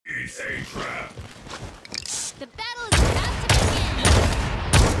a trap. The battle is about to begin!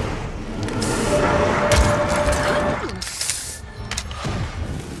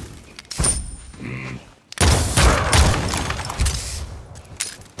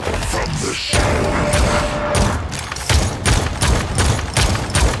 From the shadow.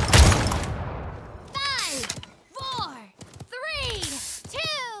 5, 4, 3, 2,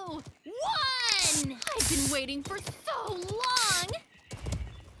 1! I've been waiting for so long!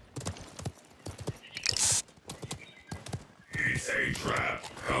 It's a trap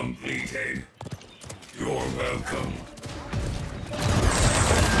completed. You're welcome.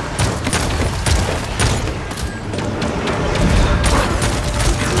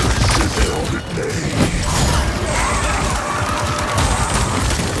 This is all it takes.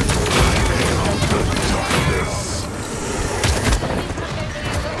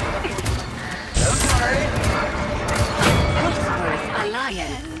 A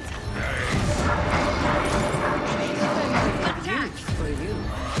lion. Huge for you.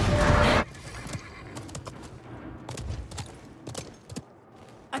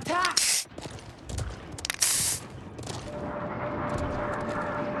 Attack!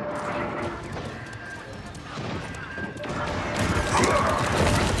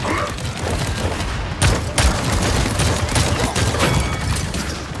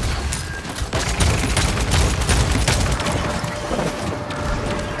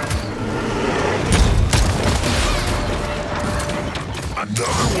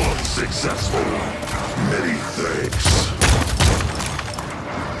 Another one successful. Many thanks.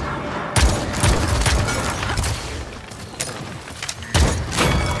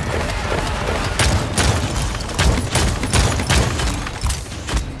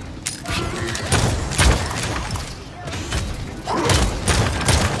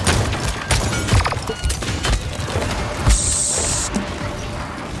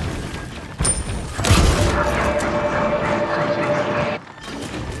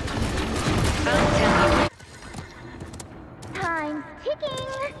 Time's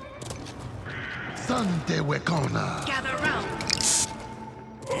ticking! Sante Wekona. Gather round.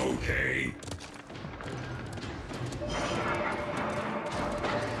 Okay.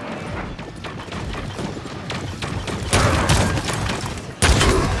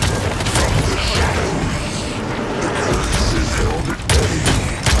 This is held at bay.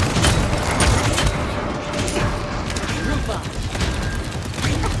 Rupa.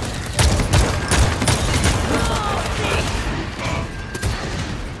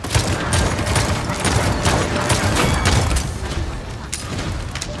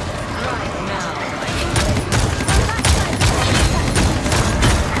 Right.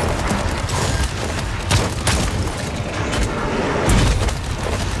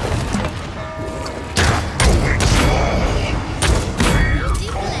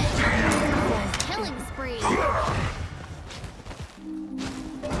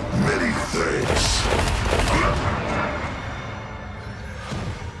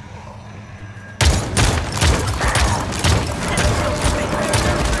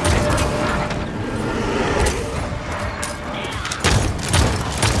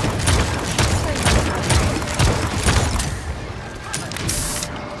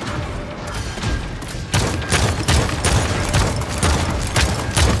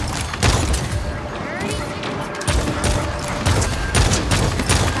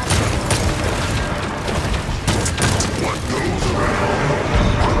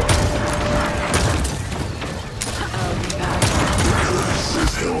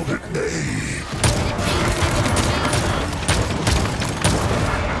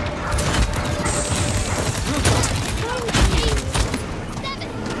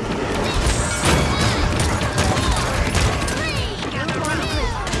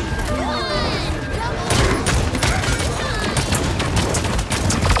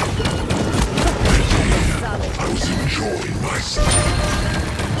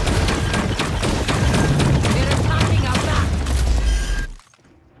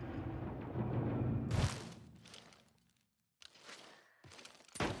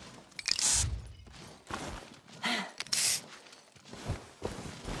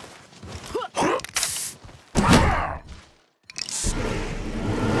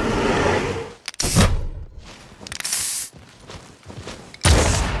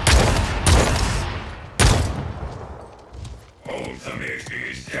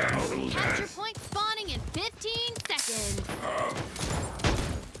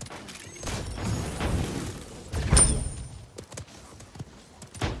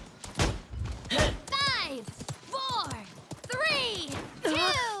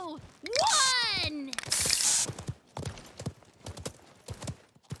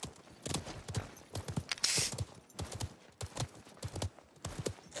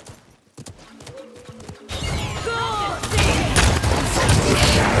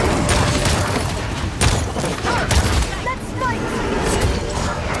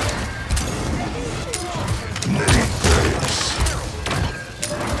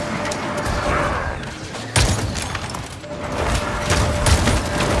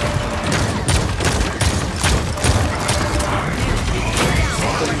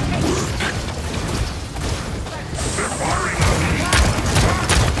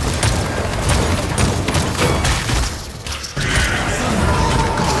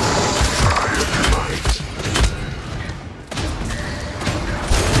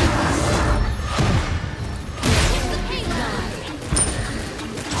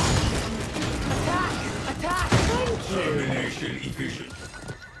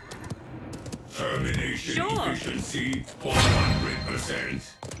 me 100%.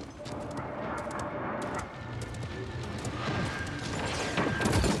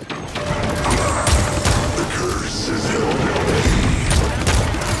 The curse is held at bay.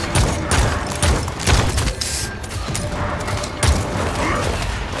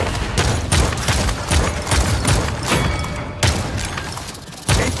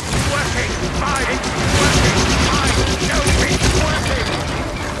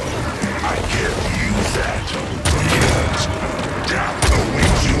 I can't use that yet. Death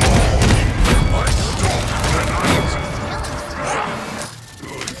awaits you all. I stop tonight.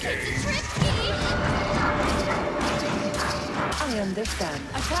 Good game. I understand.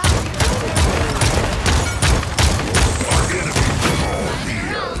 Our enemies are all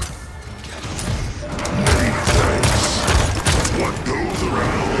here. Many thanks. What goes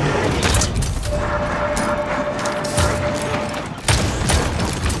around?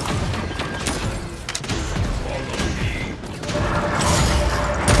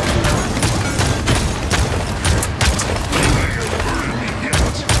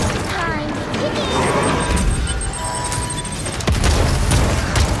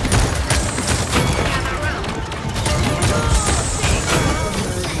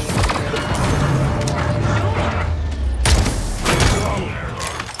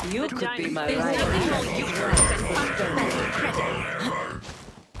 You could be my rival.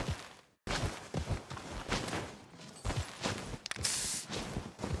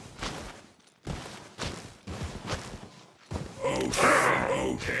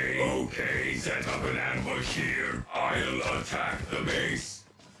 Okay. Set up an ambush here. I'll attack the base.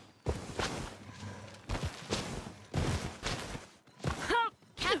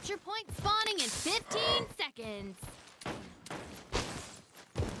 Capture point spawning in 15 seconds.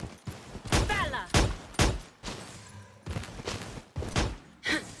 Bella.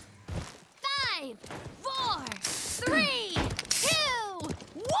 5, 4, 3, 2,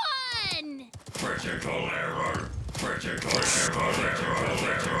 1. Critical error. Critical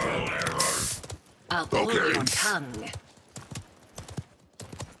error. I'll pull Okay. your tongue.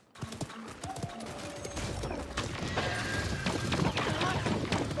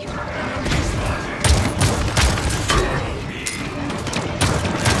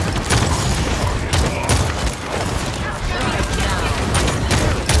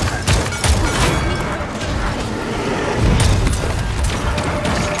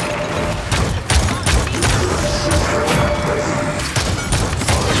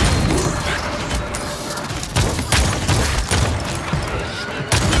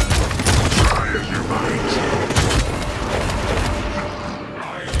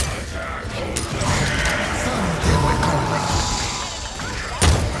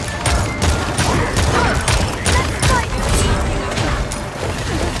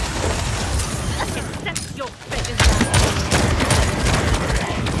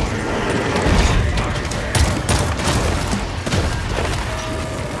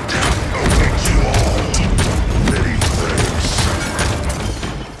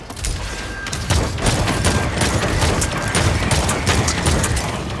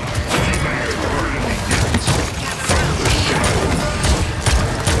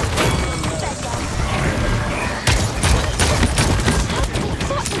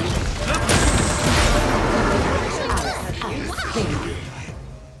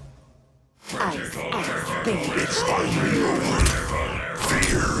 It's finally over.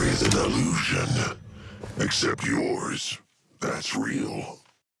 Fear is an illusion. Except yours. That's real.